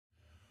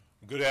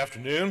Good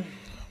afternoon. On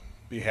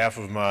behalf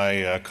of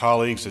my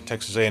colleagues at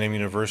Texas A&M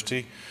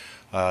University,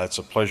 it's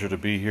a pleasure to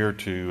be here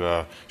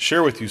to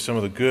share with you some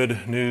of the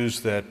good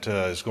news that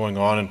is going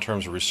on in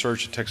terms of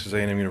research at Texas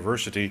A&M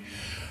University.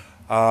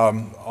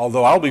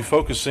 Although I'll be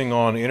focusing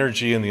on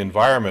energy and the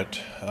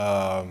environment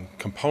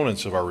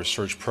components of our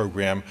research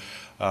program,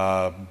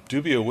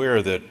 do be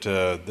aware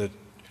that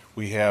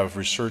we have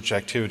research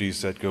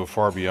activities that go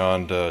far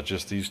beyond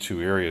just these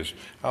two areas.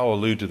 I'll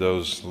allude to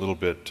those a little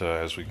bit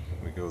as we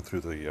go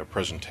through the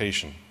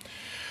presentation.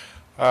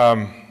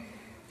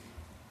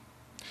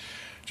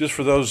 Just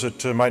for those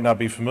that might not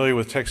be familiar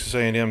with Texas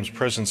A&M's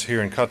presence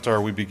here in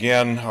Qatar, we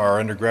began our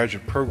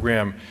undergraduate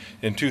program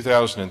in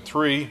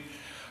 2003.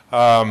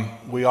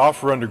 We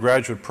offer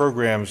undergraduate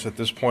programs at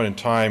this point in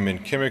time in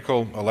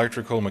chemical,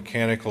 electrical,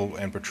 mechanical,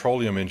 and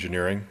petroleum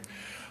engineering.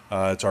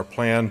 It's our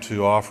plan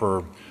to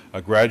offer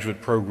a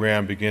graduate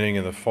program beginning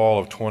in the fall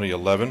of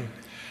 2011.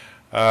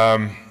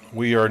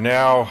 We are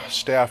now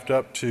staffed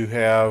up to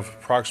have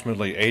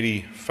approximately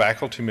 80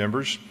 faculty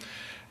members,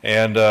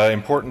 and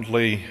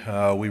importantly,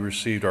 we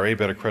received our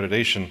ABET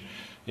accreditation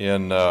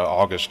in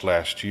August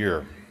last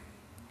year.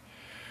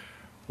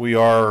 We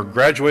are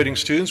graduating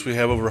students. We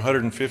have over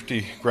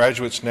 150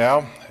 graduates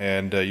now,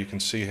 and you can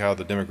see how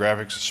the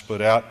demographics are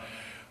split out.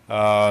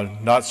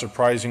 Not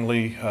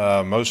surprisingly,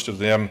 most of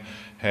them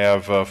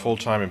have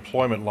full-time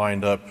employment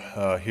lined up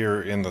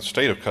here in the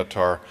state of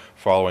Qatar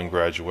following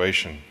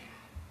graduation.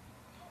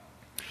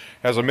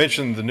 As I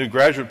mentioned, the new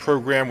graduate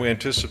program we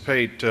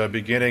anticipate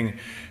beginning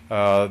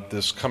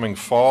this coming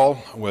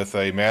fall with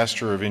a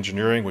Master of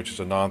Engineering, which is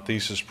a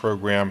non-thesis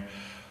program,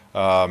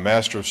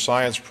 Master of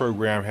Science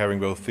program having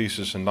both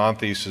thesis and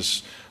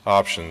non-thesis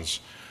options.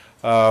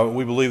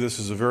 We believe this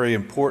is a very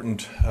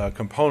important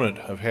component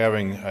of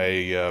having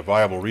a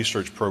viable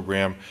research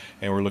program,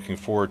 and we're looking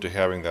forward to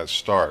having that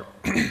start.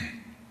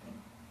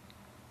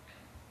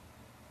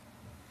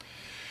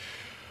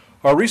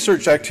 Our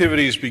research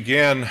activities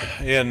began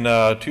in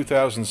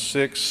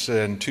 2006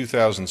 and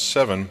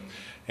 2007,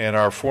 and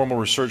our formal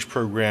research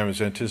program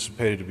is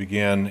anticipated to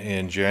begin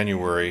in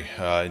January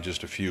in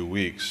just a few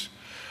weeks.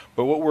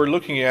 But what we're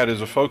looking at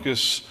is a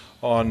focus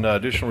on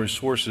additional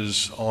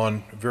resources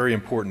on very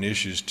important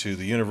issues to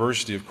the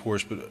university, of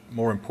course, but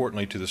more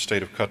importantly to the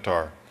state of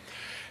Qatar,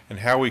 and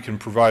how we can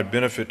provide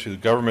benefit to the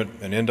government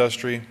and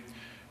industry,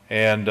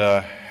 and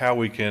how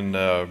we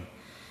can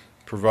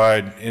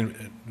provide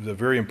the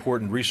very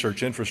important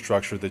research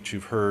infrastructure that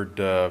you've heard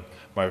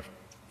my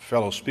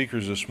fellow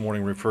speakers this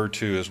morning refer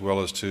to, as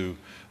well as to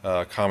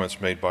comments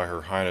made by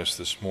Her Highness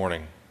this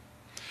morning.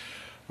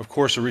 Of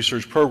course, the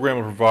research program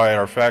will provide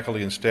our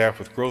faculty and staff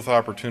with growth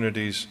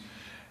opportunities,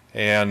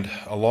 and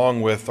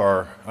along with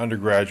our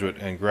undergraduate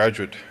and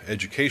graduate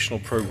educational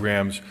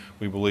programs,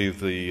 we believe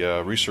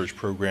the research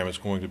program is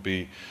going to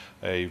be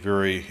a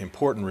very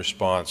important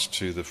response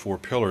to the four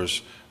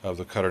pillars of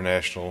the Qatar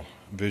National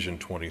Vision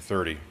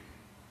 2030.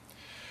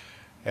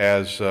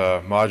 As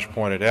Maj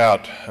pointed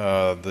out,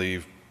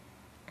 the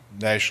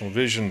national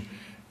vision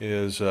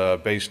is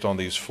based on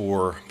these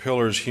four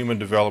pillars: human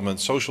development,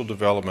 social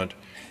development,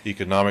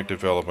 economic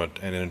development,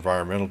 and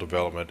environmental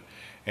development.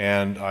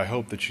 And I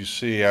hope that you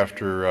see,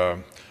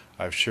 after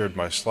I've shared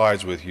my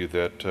slides with you,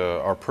 that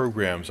our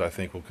programs, I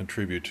think, will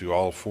contribute to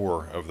all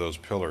four of those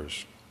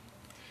pillars.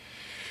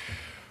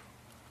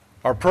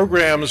 Our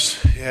programs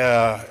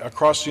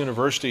across the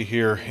university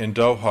here in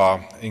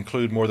Doha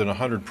include more than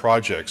 100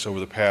 projects over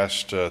the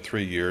past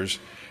 3 years,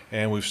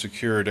 and we've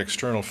secured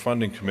external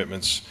funding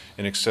commitments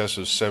in excess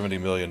of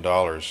 $70 million.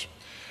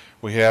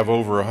 We have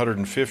over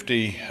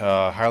 150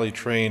 highly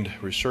trained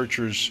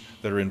researchers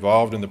that are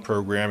involved in the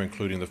program,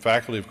 including the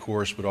faculty, of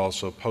course, but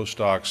also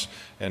postdocs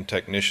and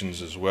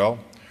technicians as well.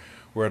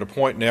 We're at a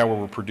point now where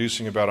we're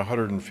producing about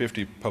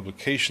 150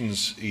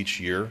 publications each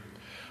year.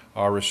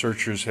 Our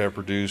researchers have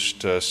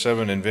produced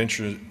 7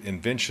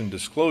 invention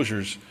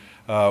disclosures,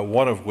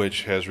 one of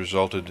which has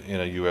resulted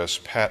in a U.S.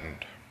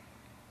 patent.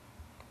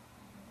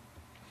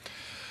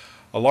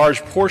 A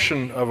large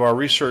portion of our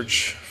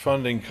research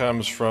funding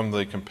comes from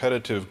the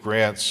competitive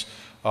grants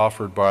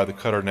offered by the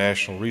Qatar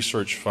National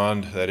Research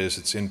Fund, that is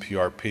its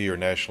NPRP, or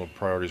National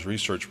Priorities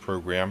Research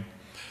Program.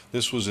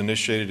 This was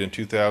initiated in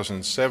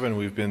 2007.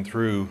 We've been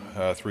through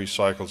 3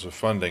 cycles of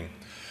funding.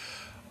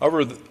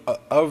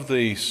 Of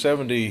the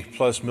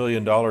 $70+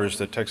 million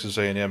that Texas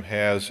A&M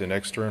has in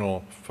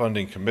external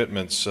funding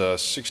commitments,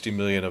 $60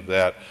 million of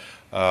that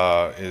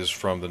is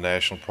from the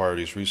National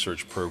Priorities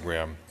Research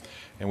Program.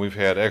 And we've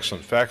had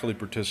excellent faculty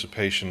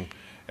participation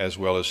as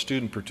well as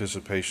student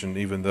participation,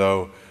 even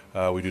though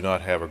we do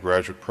not have a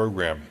graduate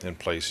program in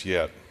place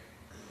yet.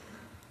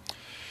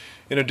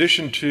 In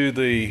addition to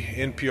the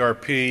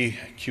NPRP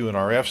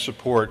QNRF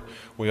support,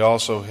 we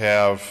also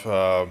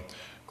have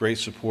great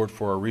support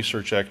for our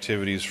research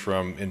activities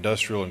from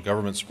industrial and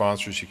government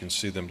sponsors. You can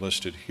see them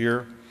listed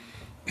here.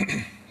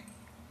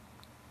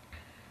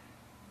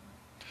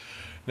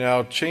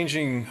 Now,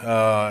 changing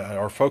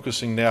or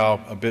focusing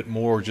now a bit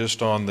more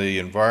just on the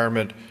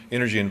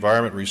energy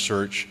environment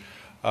research,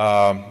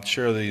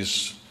 share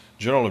these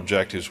general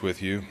objectives with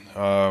you.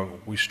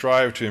 We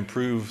strive to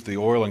improve the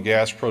oil and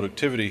gas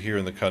productivity here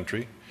in the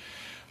country,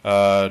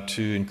 to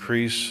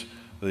increase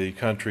the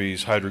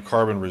country's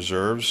hydrocarbon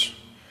reserves,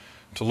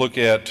 to look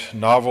at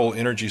novel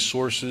energy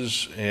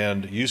sources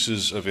and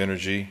uses of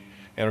energy,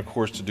 and of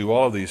course to do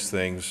all of these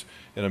things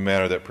in a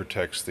manner that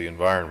protects the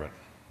environment.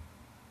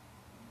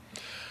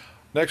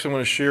 Next, I'm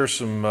going to share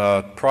some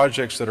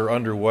projects that are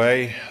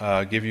underway,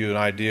 give you an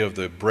idea of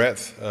the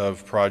breadth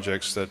of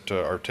projects that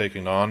are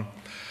taking on.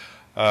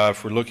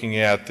 If we're looking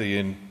at the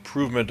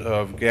improvement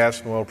of gas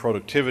and oil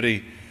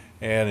productivity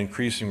and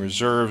increasing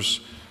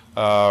reserves,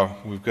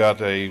 we've got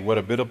a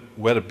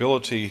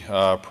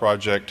wettability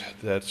project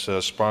that's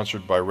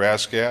sponsored by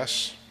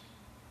RasGas.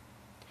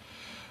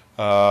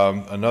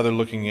 Another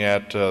looking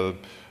at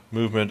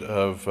movement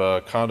of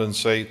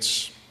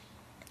condensates,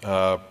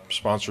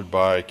 sponsored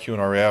by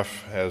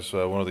QNRF as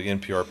one of the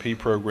NPRP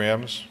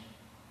programs.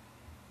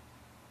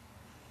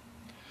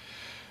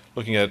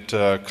 Looking at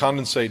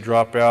condensate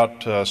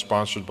dropout,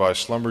 sponsored by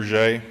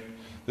Schlumberger.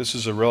 This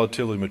is a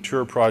relatively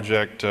mature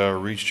project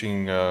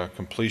reaching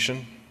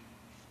completion.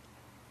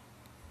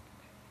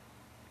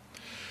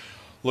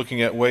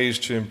 Looking at ways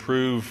to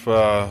improve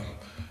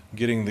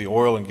getting the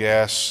oil and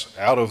gas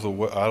out of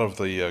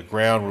the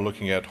ground, we're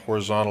looking at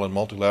horizontal and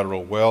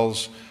multilateral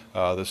wells.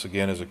 This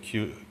again is a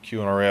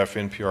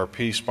QNRF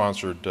NPRP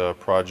sponsored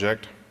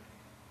project.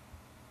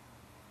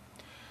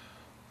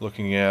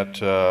 Looking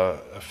at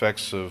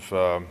effects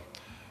of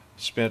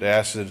spent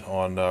acid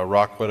on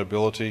rock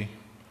wettability,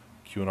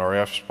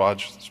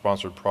 QNRF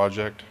sponsored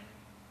project.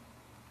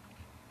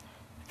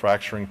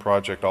 Fracturing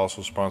project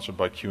also sponsored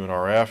by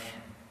QNRF.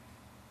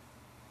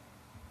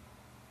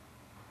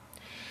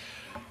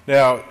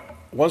 Now,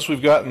 once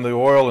we've gotten the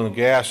oil and the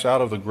gas out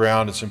of the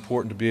ground, it's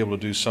important to be able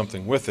to do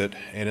something with it.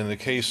 And in the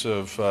case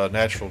of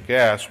natural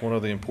gas, one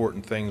of the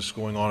important things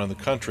going on in the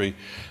country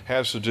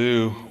has to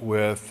do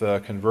with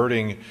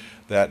converting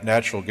that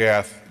natural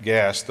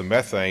gas, the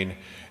methane,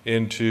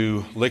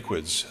 into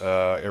liquids.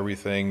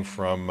 Everything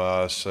from,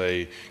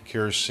 say,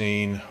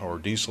 kerosene or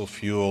diesel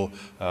fuel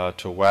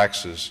to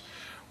waxes.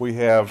 We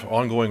have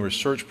ongoing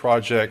research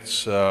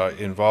projects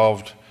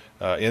involved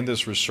in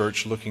this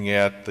research looking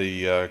at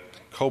the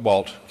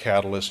cobalt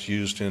catalyst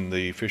used in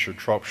the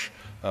Fischer-Tropsch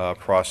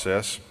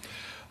process.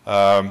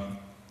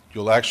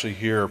 You'll actually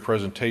hear a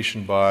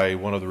presentation by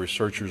one of the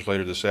researchers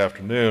later this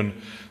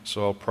afternoon,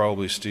 so I'll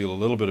probably steal a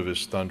little bit of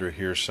his thunder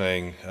here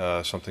saying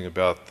something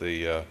about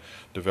the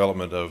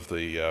development of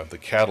the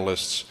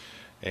catalysts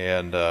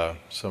and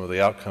some of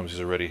the outcomes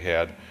he's already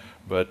had.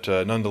 But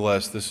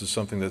nonetheless, this is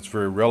something that's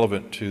very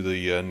relevant to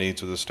the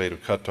needs of the state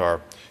of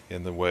Qatar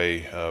in the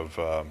way of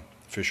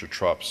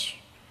Fischer-Tropsch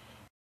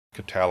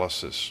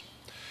catalysis.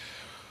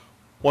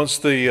 Once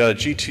the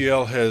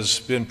GTL has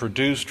been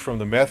produced from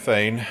the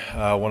methane,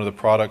 one of the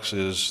products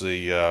is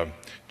the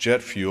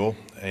jet fuel,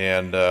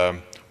 and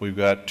we've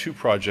got two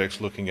projects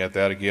looking at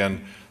that.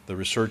 Again, the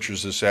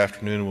researchers this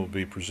afternoon will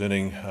be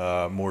presenting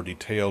more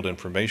detailed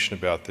information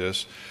about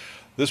this.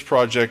 This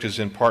project is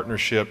in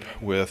partnership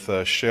with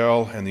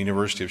Shell and the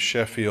University of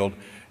Sheffield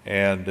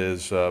and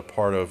is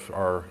part of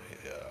our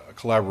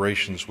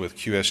collaborations with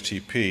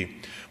QSTP.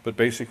 But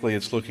basically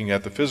it's looking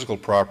at the physical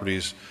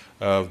properties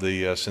of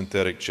the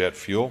synthetic jet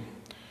fuel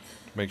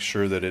to make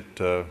sure that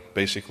it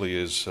basically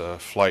is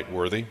flight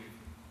worthy.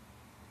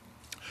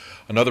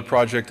 Another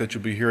project that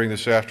you'll be hearing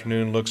this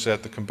afternoon looks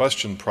at the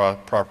combustion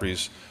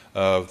properties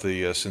of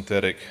the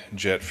synthetic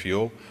jet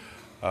fuel.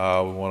 We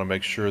want to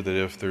make sure that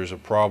if there's a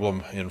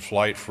problem in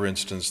flight, for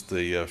instance,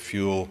 the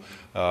fuel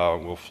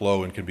will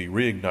flow and can be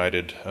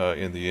reignited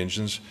in the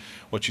engines.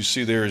 What you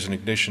see there is an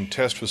ignition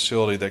test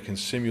facility that can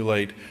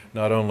simulate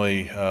not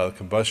only the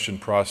combustion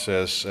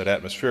process at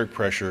atmospheric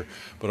pressure,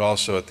 but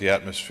also at the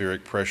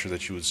atmospheric pressure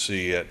that you would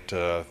see at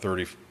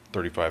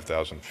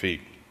 35,000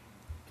 feet.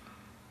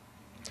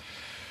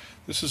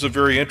 This is a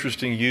very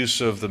interesting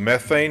use of the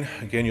methane.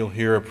 Again, you'll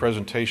hear a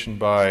presentation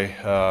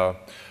by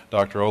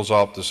Dr.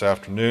 Ozalp this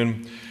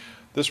afternoon.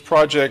 This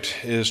project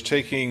is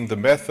taking the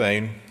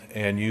methane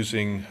and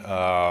using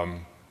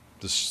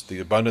the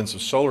abundance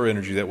of solar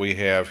energy that we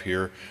have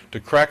here to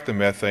crack the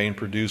methane,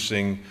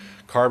 producing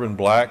carbon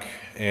black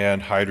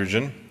and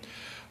hydrogen.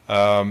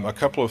 A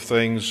couple of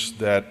things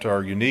that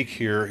are unique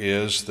here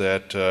is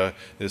that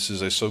this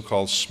is a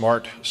so-called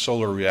smart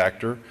solar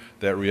reactor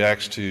that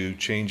reacts to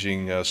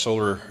changing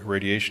solar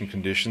radiation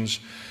conditions.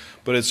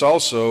 But it's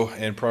also,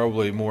 and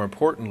probably more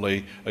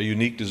importantly, a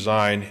unique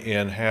design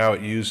in how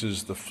it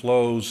uses the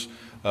flows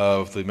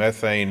of the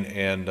methane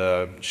and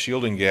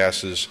shielding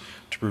gases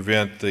to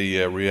prevent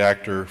the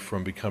reactor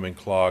from becoming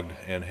clogged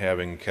and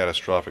having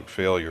catastrophic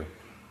failure.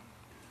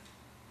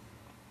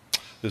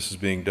 This is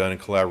being done in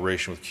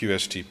collaboration with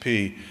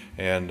QSTP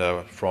and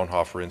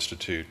Fraunhofer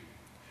Institute.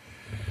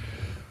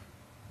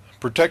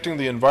 Protecting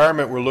the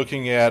environment, we're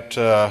looking at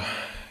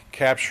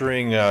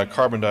capturing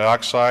carbon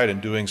dioxide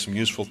and doing some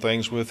useful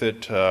things with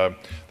it.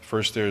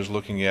 First there is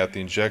looking at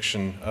the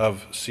injection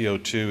of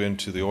CO2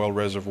 into the oil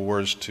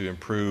reservoirs to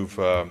improve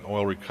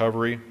oil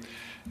recovery.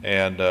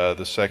 and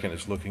the second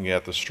is looking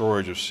at the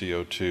storage of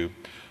CO2,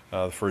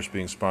 the first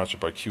being sponsored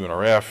by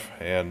QNRF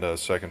and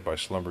second by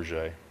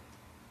Schlumberger.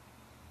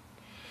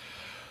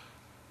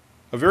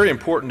 A very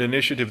important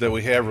initiative that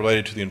we have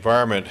related to the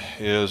environment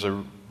is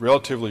a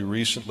relatively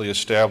recently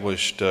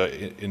established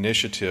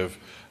initiative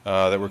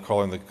that we're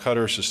calling the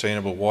Qatar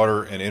Sustainable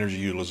Water and Energy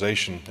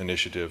Utilization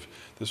Initiative.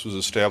 This was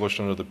established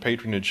under the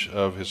patronage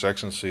of His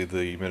Excellency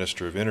the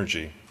Minister of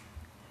Energy.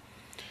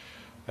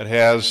 It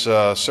has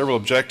several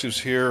objectives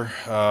here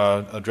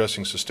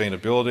addressing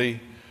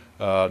sustainability,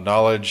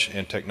 knowledge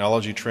and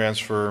technology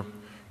transfer,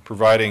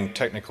 providing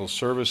technical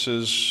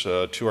services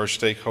to our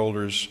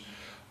stakeholders.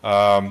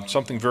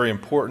 Something very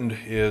important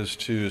is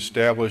to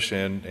establish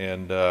and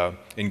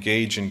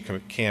engage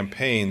in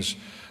campaigns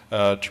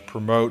to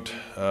promote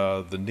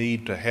the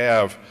need to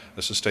have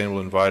a sustainable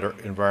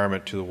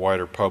environment to the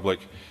wider public,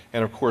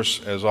 and of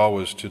course, as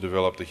always, to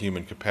develop the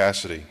human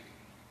capacity.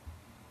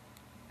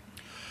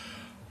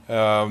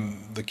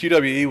 The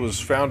QWE was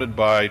founded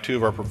by two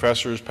of our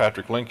professors,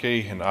 Patrick Linke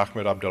and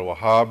Ahmed Abdel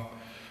Wahab.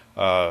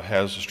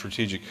 Has a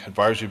strategic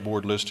advisory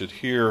board listed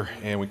here,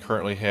 and we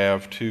currently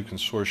have two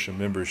consortium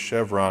members,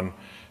 Chevron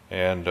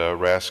and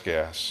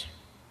RasGas.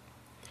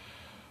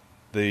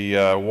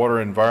 The Water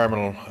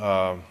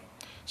Environmental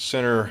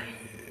Center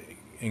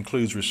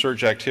includes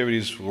research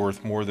activities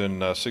worth more than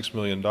 $6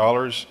 million,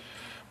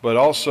 but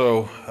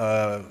also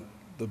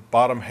the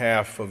bottom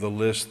half of the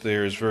list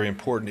there is very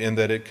important in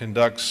that it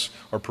conducts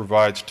or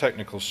provides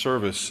technical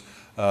service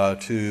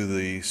to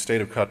the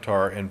state of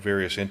Qatar and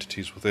various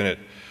entities within it,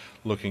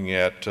 looking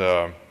at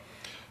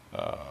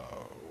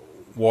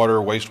water,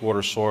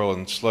 wastewater, soil,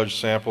 and sludge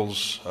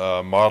samples,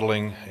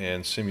 modeling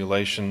and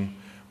simulation.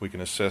 We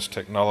can assess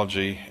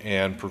technology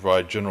and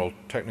provide general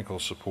technical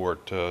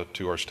support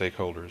to our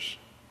stakeholders.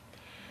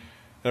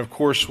 And of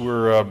course,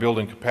 we're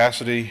building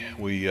capacity.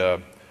 We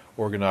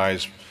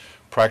organize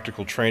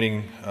practical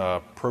training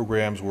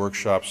programs,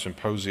 workshops,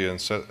 symposia,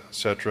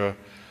 etc.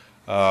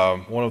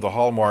 One of the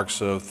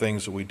hallmarks of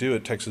things that we do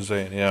at Texas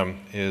A&M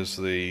is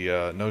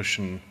the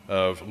notion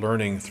of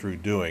learning through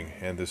doing,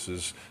 and this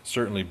is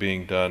certainly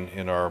being done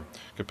in our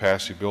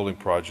capacity building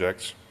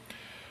projects.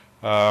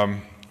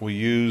 We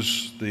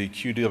use the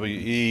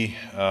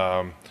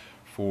QWE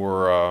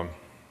for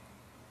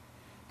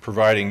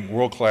providing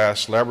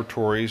world-class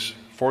laboratories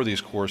for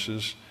these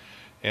courses,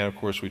 and of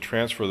course we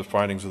transfer the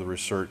findings of the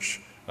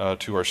research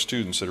to our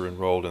students that are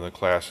enrolled in the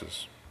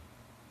classes.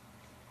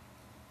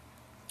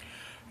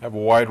 Have a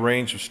wide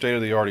range of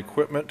state-of-the-art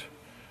equipment.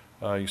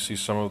 You see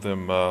some of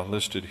them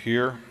listed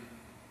here.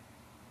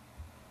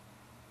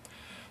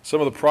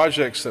 Some of the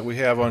projects that we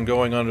have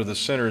ongoing under the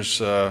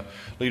center's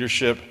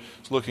leadership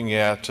is looking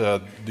at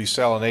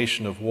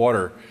desalination of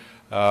water.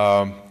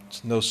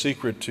 It's no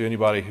secret to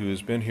anybody who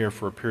has been here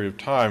for a period of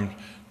time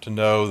to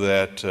know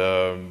that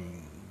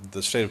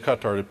the state of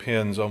Qatar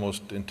depends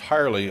almost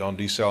entirely on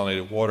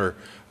desalinated water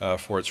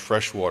for its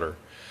fresh water.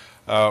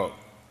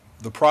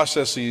 The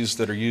processes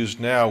that are used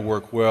now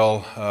work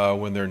well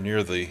when they're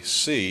near the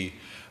sea,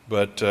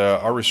 but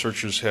our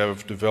researchers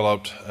have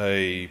developed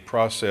a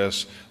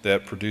process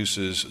that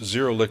produces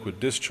zero liquid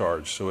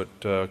discharge, so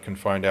it can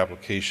find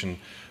application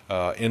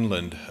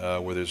inland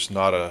where there's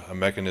not a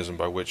mechanism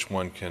by which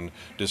one can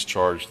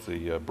discharge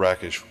the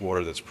brackish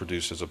water that's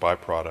produced as a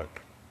byproduct.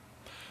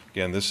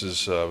 Again, this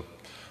is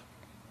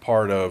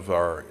part of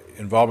our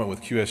involvement with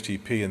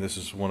QSTP, and this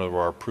is one of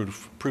our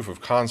proof of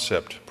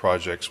concept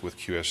projects with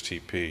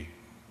QSTP.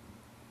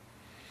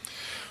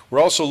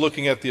 We're also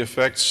looking at the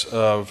effects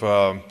of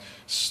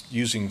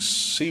using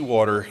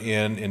seawater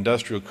in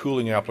industrial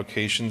cooling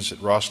applications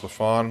at Ras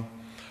Laffan.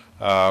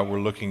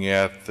 We're looking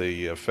at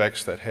the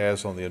effects that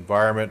has on the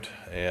environment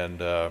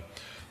and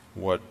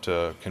what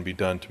can be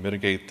done to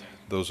mitigate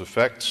those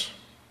effects.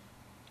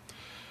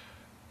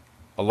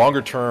 A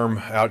longer-term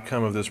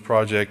outcome of this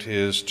project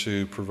is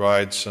to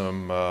provide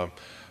some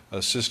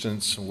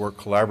assistance and work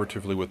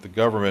collaboratively with the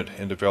government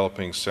in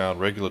developing sound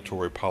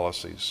regulatory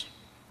policies.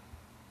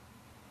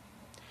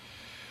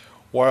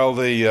 While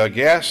the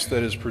gas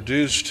that is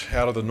produced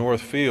out of the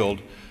North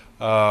Field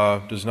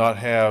does not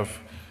have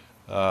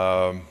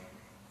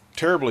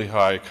terribly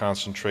high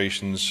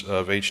concentrations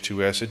of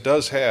H2S, it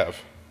does have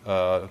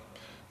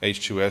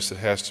H2S that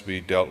has to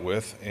be dealt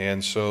with,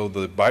 and so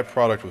the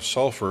byproduct of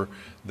sulfur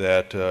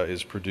that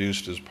is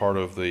produced as part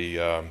of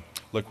the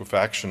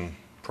liquefaction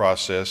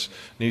process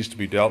needs to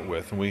be dealt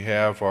with, and we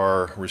have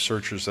our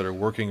researchers that are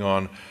working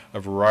on a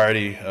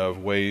variety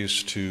of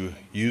ways to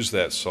use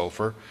that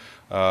sulfur,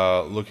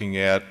 looking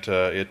at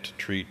it to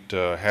treat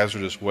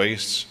hazardous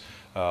wastes,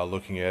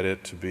 looking at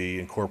it to be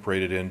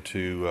incorporated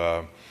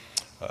into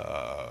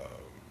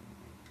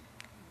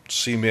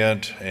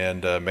cement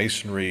and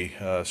masonry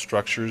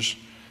structures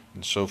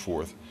and so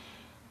forth.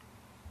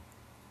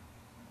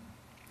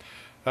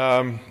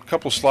 A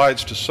couple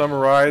slides to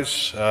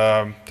summarize.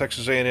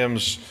 Texas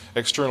A&M's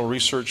external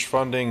research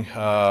funding,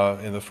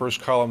 in the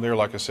first column there,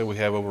 like I said, we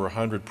have over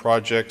 100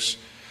 projects.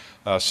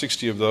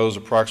 60 of those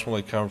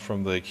approximately come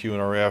from the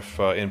QNRF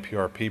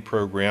NPRP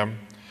program.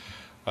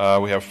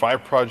 We have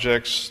 5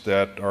 projects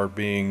that are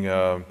being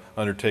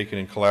undertaken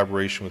in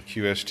collaboration with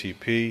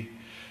QSTP,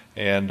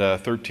 and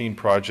 13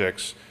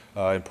 projects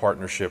in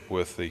partnership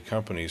with the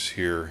companies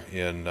here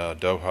in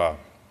Doha.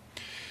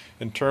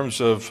 In terms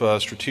of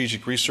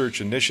strategic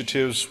research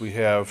initiatives, we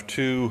have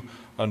 2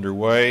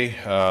 underway.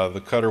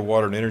 The Qatar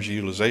Water and Energy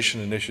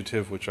Utilization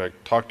Initiative, which I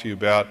talked to you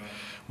about.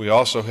 We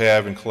also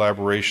have, in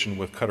collaboration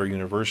with Qatar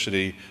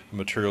University, the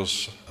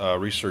Materials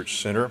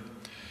Research Center.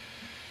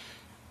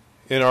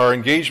 In our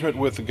engagement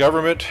with the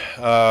government,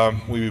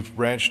 we've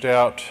branched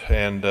out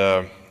and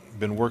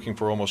been working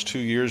for almost 2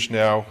 years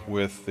now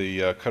with the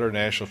Qatar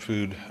National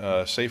Food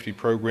Safety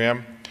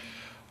Program.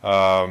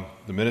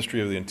 The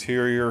Ministry of the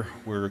Interior,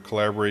 we're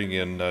collaborating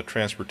in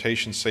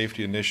transportation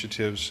safety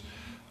initiatives,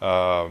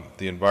 the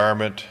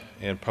Environment,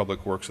 and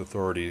Public Works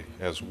Authority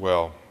as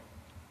well.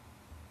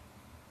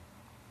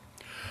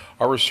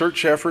 Our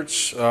research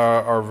efforts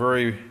are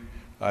very,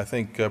 I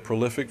think,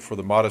 prolific for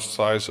the modest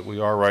size that we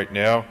are right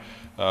now.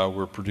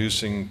 We're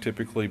producing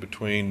typically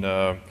between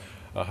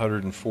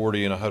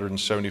 140 and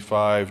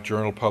 175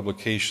 journal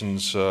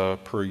publications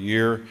per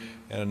year,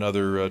 and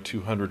another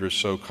 200 or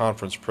so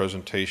conference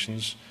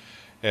presentations.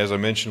 As I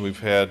mentioned, we've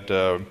had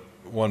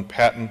 1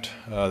 patent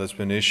that's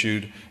been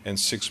issued and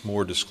 6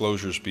 more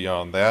disclosures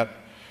beyond that.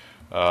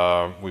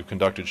 We've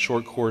conducted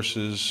short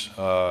courses,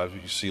 as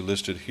you see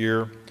listed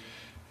here,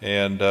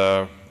 and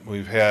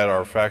we've had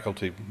our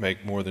faculty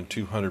make more than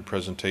 200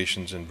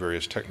 presentations in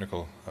various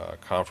technical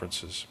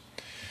conferences.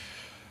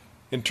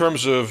 In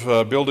terms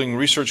of building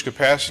research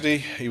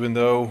capacity, even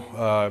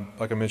though,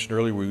 like I mentioned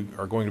earlier, we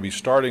are going to be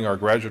starting our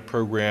graduate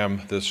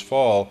program this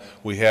fall,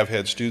 we have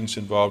had students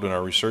involved in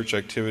our research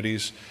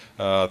activities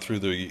through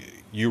the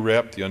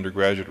UREP, the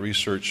Undergraduate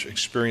Research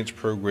Experience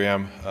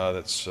Program,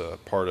 that's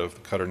part of the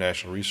Qatar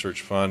National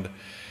Research Fund.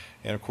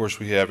 And of course,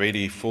 we have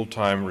 80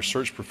 full-time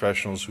research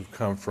professionals who've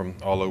come from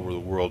all over the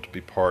world to be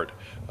part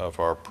of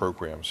our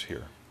programs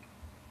here.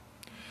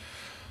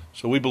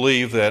 So we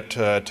believe that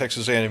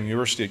Texas A&M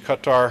University at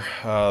Qatar,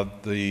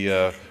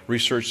 the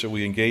research that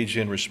we engage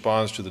in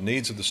responds to the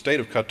needs of the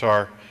state of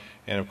Qatar,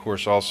 and of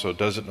course also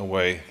does it in a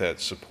way that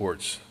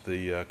supports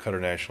the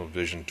Qatar National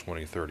Vision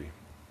 2030.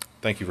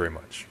 Thank you very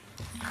much.